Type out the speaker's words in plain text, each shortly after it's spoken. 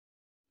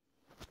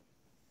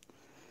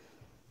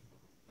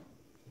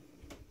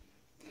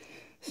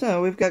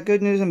So we've got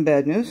good news and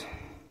bad news.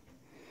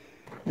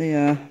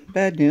 The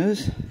bad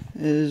news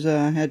is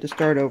I had to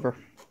start over.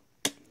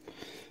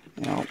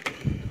 I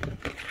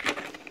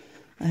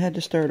had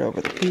to start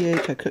over. The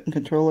pH, I couldn't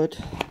control it.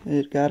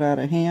 It got out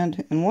of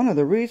hand. And one of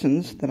the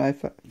reasons that I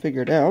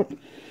figured out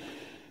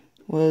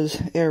was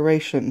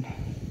aeration.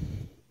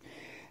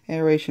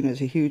 Aeration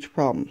is a huge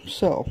problem.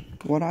 So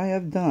what I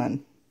have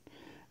done,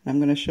 and I'm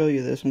going to show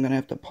you this. I'm going to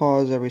have to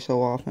pause every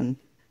so often.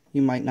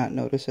 You might not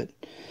notice it.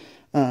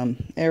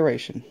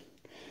 Aeration.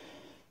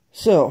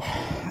 So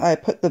I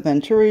put the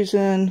venturis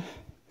in.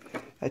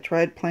 I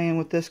tried playing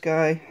with this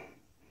guy.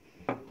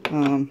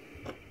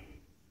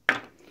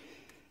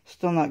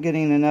 Still not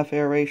getting enough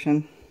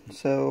aeration,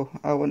 so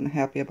I wasn't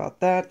happy about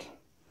that.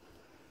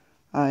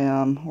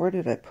 Where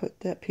did I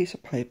put that piece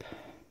of pipe?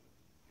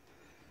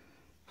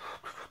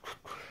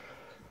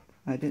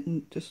 I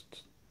didn't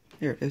just,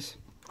 here it is.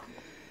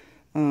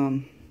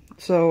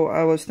 So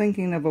I was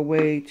thinking of a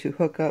way to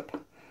hook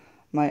up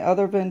my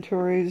other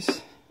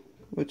venturis,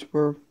 which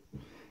were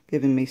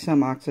giving me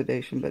some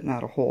oxidation, but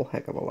not a whole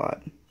heck of a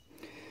lot.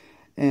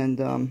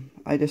 And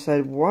I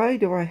decided, why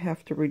do I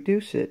have to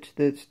reduce it?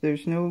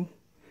 There's no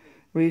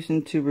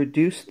reason to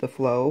reduce the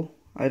flow.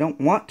 I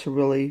don't want to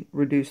really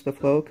reduce the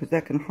flow because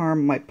that can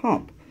harm my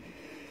pump.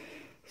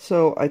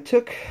 So I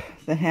took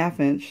the 1/2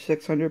 inch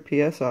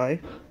 600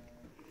 psi.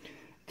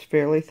 It's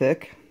fairly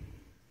thick.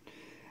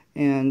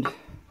 And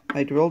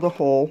I drilled a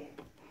hole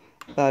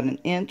about 1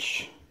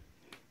 inch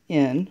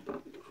in,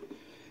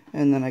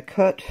 and then I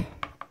cut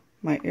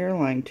my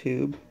airline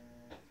tube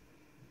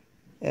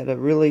at a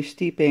really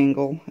steep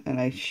angle, and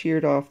I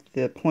sheared off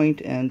the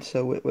point end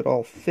so it would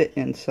all fit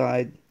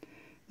inside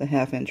the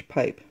 1/2 inch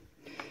pipe.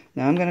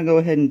 Now I'm going to go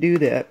ahead and do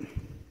that,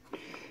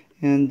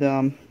 and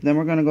then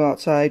we're going to go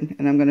outside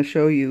and I'm going to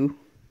show you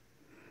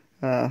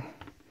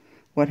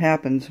what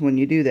happens when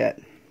you do that.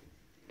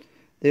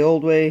 The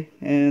old way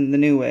and the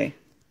new way.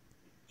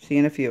 See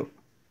you in a few.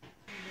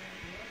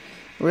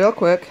 Real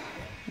quick,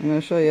 I'm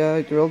going to show you.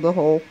 I drilled the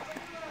hole.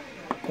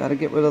 Got to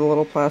get rid of the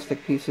little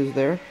plastic pieces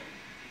there.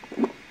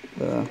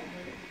 I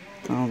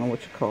don't know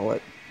what you call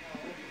it.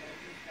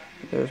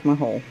 There's my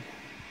hole.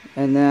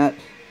 And that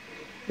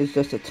is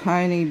just a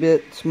tiny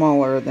bit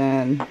smaller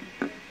than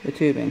the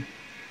tubing.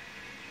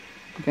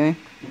 Okay?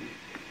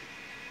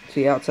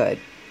 See outside.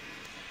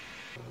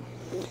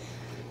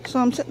 So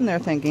I'm sitting there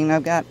thinking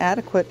I've got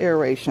adequate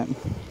aeration.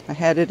 I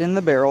had it in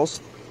the barrels.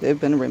 They've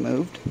been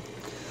removed.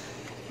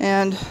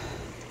 And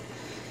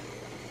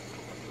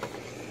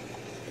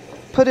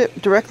put it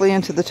directly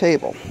into the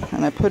table.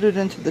 And I put it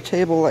into the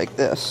table like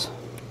this.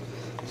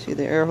 See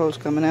the air hose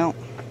coming out?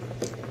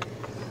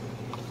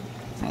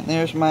 And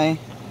there's my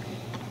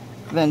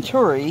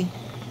venturi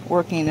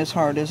working as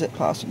hard as it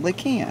possibly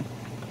can.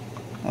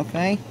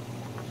 Okay?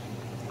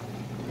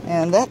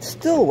 And that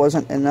still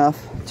wasn't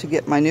enough to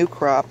get my new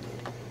crop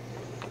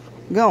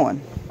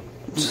going.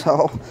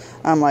 So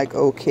I'm like,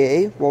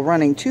 okay, well,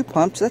 running 2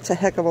 pumps, that's a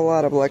heck of a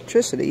lot of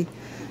electricity.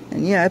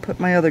 And yeah, I put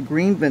my other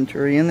green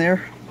venturi in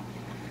there,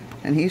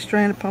 and he's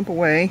trying to pump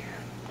away.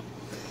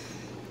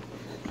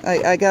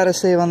 I gotta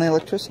save on the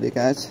electricity,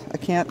 guys. I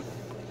can't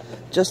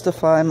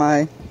justify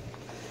my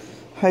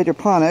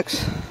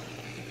hydroponics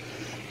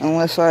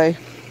unless I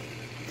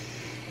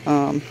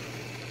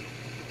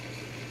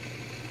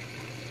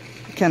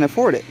can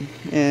afford it.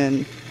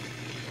 And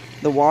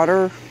the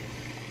water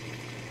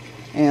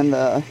and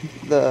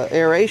the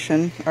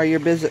aeration are your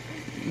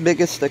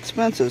biggest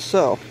expenses.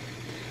 So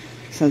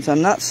since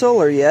I'm not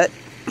solar yet,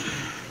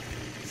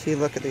 see,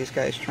 look at these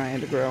guys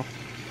trying to grow.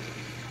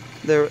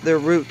 Their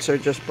roots are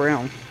just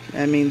brown.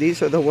 I mean,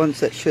 these are the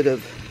ones that should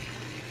have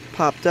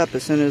popped up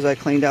as soon as I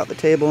cleaned out the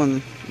table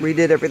and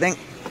redid everything.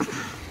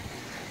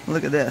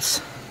 Look at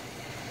this.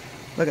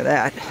 Look at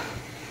that.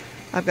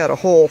 I've got a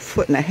whole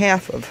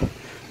 1.5 foot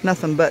of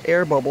nothing but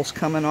air bubbles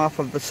coming off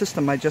of the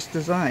system I just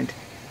designed.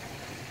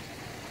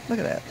 Look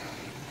at that.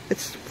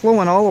 It's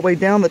flowing all the way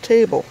down the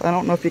table. I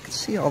don't know if you can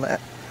see all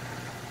that.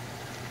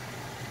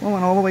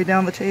 Flowing all the way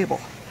down the table.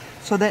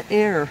 So that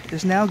air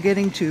is now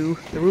getting to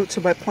the roots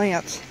of my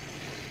plants.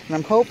 And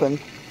I'm hoping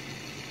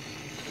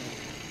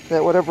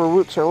that whatever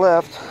roots are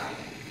left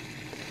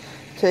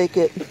take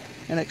it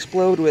and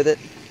explode with it.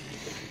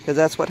 Because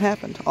that's what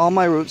happened. All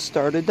my roots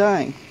started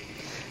dying.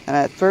 And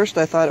at first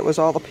I thought it was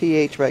all the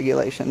pH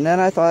regulation.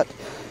 Then I thought,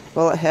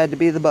 well, it had to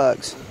be the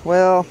bugs.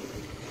 Well,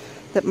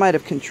 that might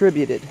have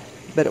contributed.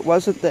 But it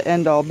wasn't the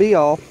end-all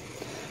be-all.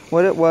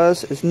 What it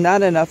was is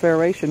not enough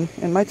aeration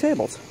in my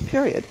tables.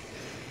 Period.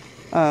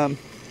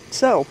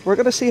 So, we're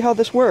going to see how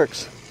this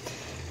works.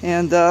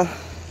 And I'm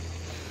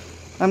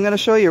going to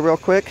show you real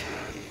quick.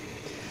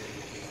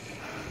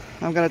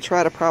 I'm going to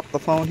try to prop the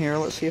phone here.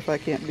 Let's see if I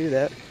can't do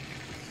that.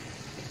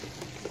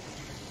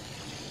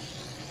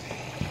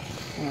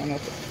 I don't know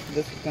if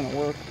this is going to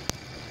work,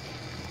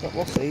 but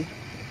we'll see.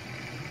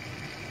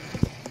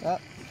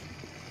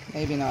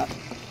 Maybe not.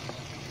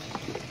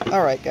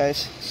 Alright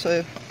guys,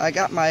 so I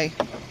got my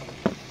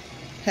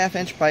 1/2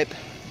 inch pipe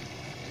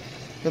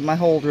with my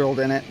hole drilled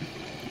in it.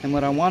 And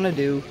what I want to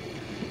do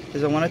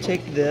is I want to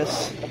take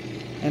this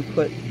and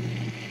put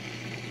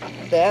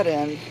that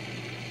end,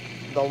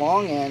 the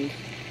long end,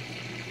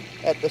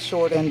 at the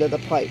short end of the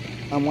pipe.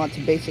 I want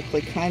to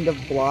basically kind of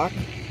block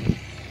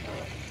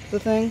the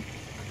thing.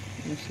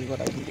 Let me see what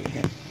I can do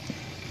here.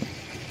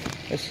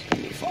 This is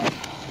going to be fun.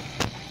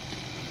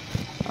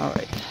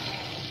 Alright.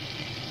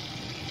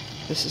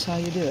 This is how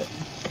you do it.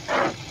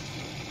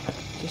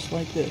 Just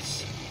like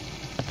this.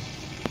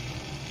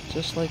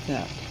 Just like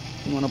that.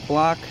 You want to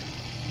block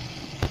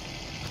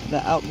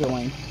the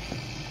outgoing.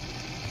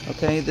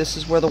 Okay, this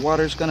is where the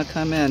water is going to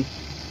come in.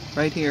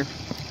 Right here.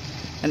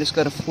 And it's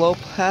going to flow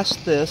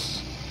past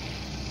this,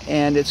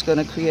 and it's going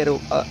to create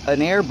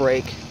an air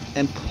break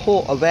and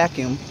pull a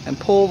vacuum and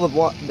pull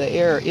the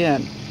air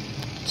in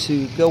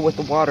to go with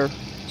the water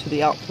to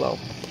the outflow.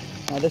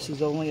 Now this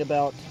is only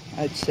about,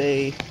 I'd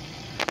say,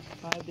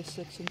 5 to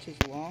 6 inches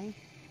long.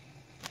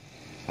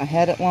 I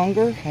had it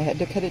longer. I had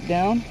to cut it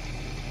down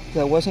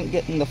because I wasn't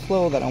getting the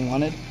flow that I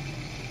wanted.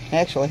 I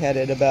actually had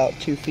it about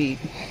 2 feet.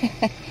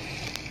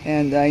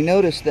 And I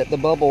noticed that the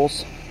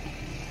bubbles,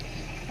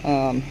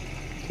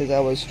 because I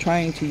was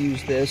trying to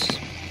use the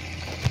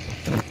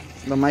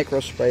micro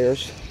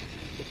sprayers,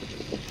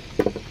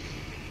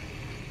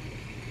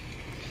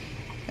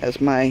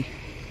 as my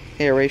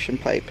aeration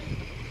pipe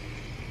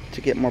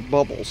to get more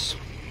bubbles,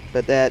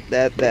 but that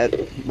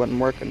wasn't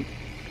working.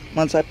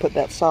 Once I put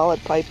that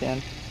solid pipe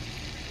in,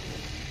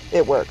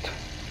 it worked.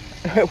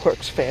 It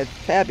works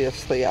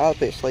fabulously.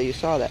 Obviously, you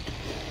saw that.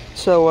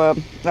 So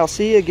I'll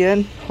see you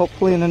again,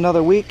 hopefully in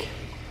another week.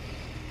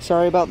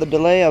 Sorry about the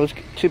delay. I was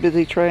too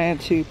busy trying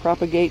to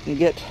propagate and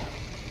get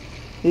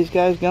these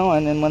guys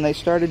going, and when they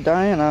started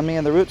dying on me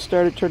and the roots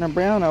started turning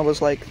brown, I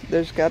was like,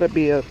 there's got to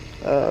be a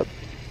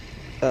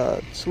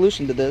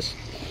solution to this.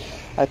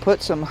 I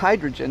put some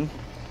hydrogen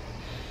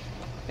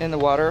in the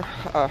water,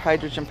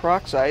 hydrogen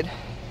peroxide,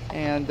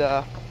 and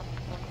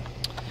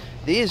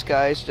these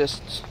guys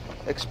just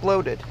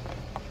exploded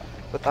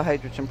with the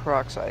hydrogen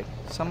peroxide.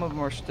 Some of them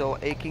are still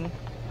aching,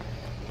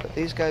 but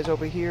these guys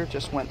over here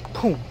just went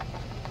boom.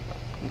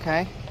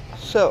 Okay,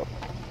 so,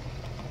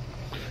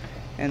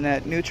 and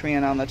that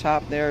nutrient on the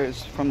top there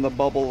is from the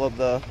bubble of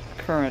the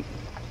current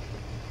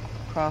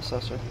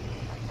processor.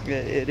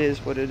 It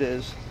is what it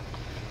is.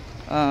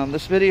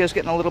 This video is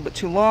getting a little bit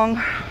too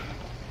long,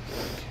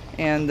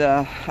 and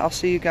I'll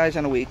see you guys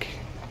in a week.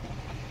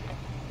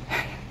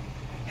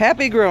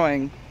 Happy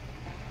growing!